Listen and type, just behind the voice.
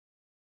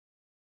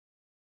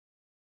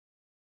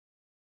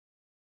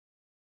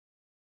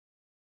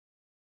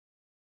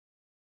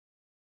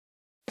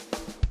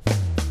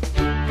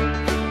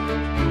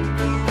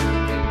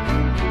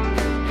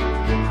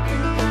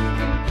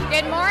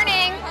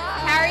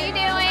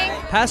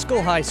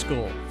Paschal High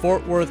School,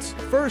 Fort Worth's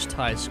first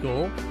high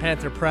school,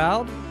 Panther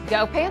proud,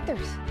 Go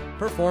Panthers!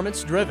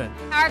 performance driven.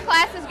 How are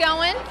classes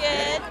going?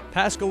 Good.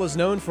 Paschal is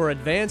known for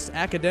advanced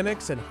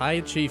academics and high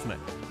achievement.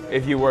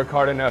 If you work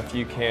hard enough,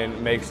 you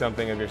can make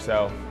something of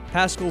yourself.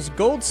 Paschal's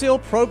Gold Seal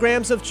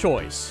programs of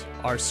choice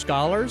are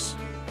scholars,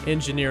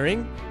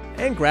 engineering,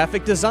 and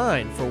graphic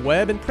design for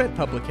web and print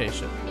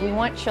publication. We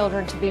want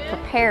children to be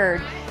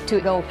prepared to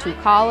go to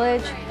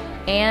college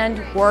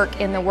and work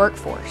in the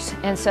workforce.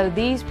 And so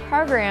these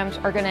programs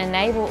are going to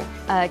enable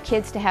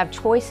kids to have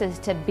choices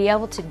to be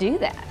able to do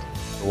that.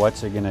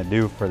 What's it going to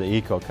do for the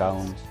eco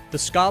columns? The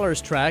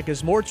Scholars track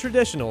is more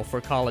traditional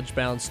for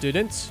college-bound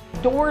students.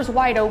 Doors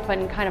wide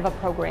open kind of a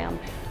program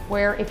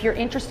where if you're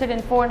interested in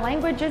foreign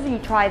languages, you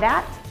try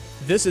that.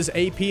 This is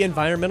AP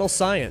Environmental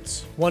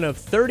Science, one of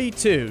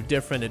 32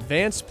 different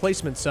advanced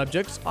placement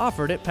subjects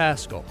offered at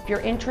Paschal. If you're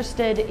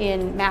interested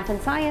in math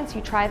and science, you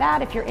try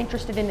that. If you're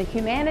interested in the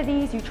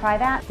humanities, you try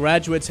that.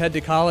 Graduates head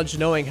to college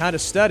knowing how to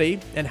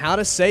study and how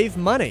to save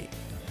money.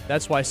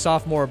 That's why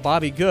sophomore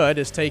Bobby Good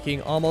is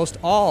taking almost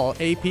all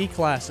AP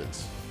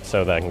classes.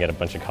 So that I can get a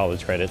bunch of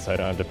college credits so I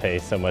don't have to pay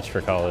so much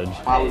for college.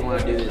 I always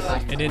want to do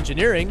this. In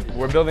engineering,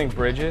 We're building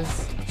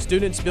bridges.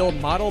 students build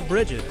model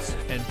bridges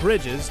and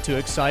bridges to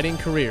exciting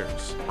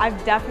careers.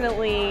 I've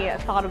definitely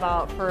thought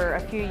about for a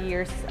few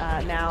years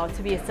now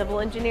to be a civil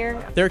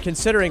engineer. They're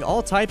considering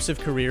all types of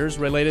careers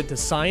related to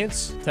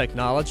science,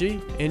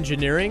 technology,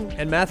 engineering,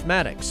 and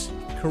mathematics.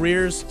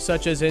 Careers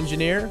such as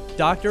engineer,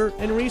 doctor,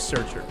 and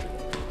researcher.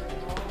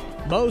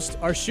 Most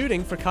are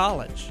shooting for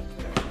college.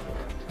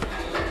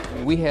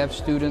 We have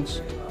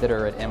students that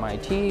are at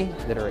MIT,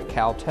 that are at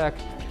Caltech,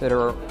 that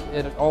are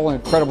at all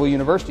incredible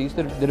universities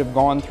that have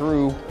gone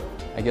through,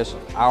 I guess,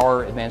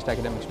 our advanced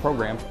academics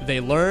program. They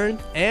learn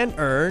and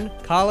earn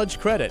college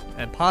credit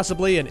and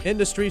possibly an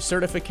industry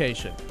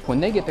certification. When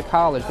they get to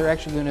college, they're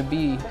actually going to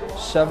be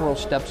several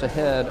steps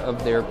ahead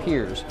of their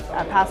peers.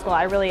 At Paschal,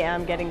 I really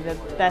am getting the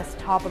best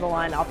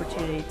top-of-the-line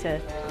opportunity to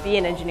be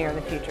an engineer in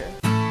the future.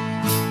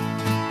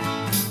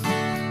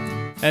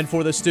 And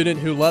for the student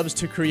who loves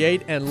to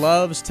create and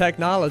loves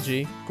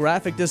technology,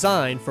 graphic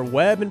design for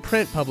web and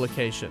print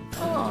publication.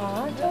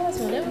 Aw,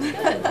 Jasmine, it was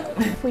good.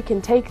 If we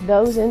can take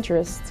those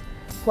interests,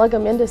 plug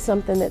them into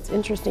something that's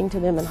interesting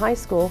to them in high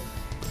school,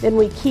 then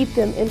we keep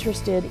them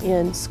interested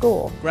in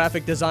school.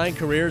 Graphic design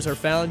careers are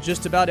found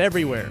just about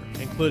everywhere,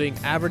 including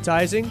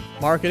advertising,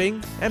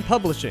 marketing, and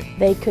publishing.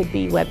 They could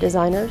be web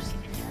designers,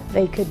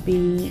 they could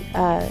be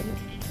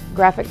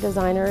graphic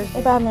designers.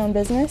 If I have my own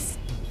business,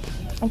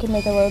 I can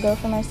make a logo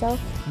for myself.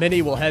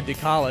 Many will head to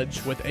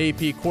college with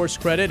AP course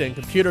credit in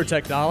computer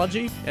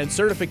technology and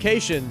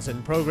certifications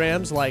in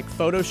programs like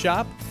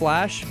Photoshop,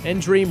 Flash, and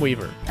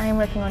Dreamweaver. I'm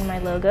working on my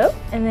logo,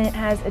 and then it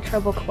has a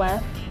treble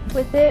clef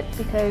with it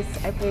because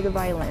I play the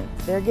violin.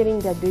 They're getting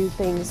to do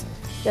things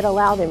that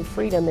allow them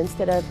freedom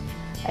instead of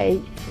a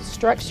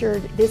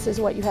structured, this is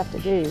what you have to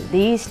do.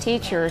 These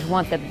teachers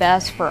want the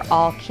best for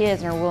all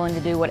kids and are willing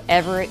to do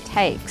whatever it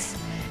takes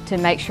to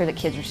make sure that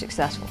kids are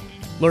successful.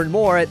 Learn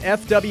more at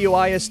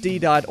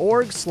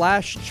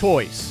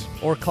FWISD.org/choice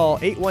or call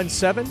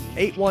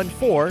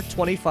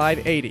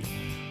 817-814-2580.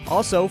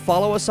 Also,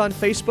 follow us on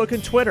Facebook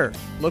and Twitter.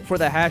 Look for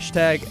the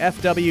hashtag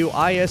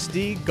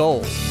FWISD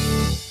Goals.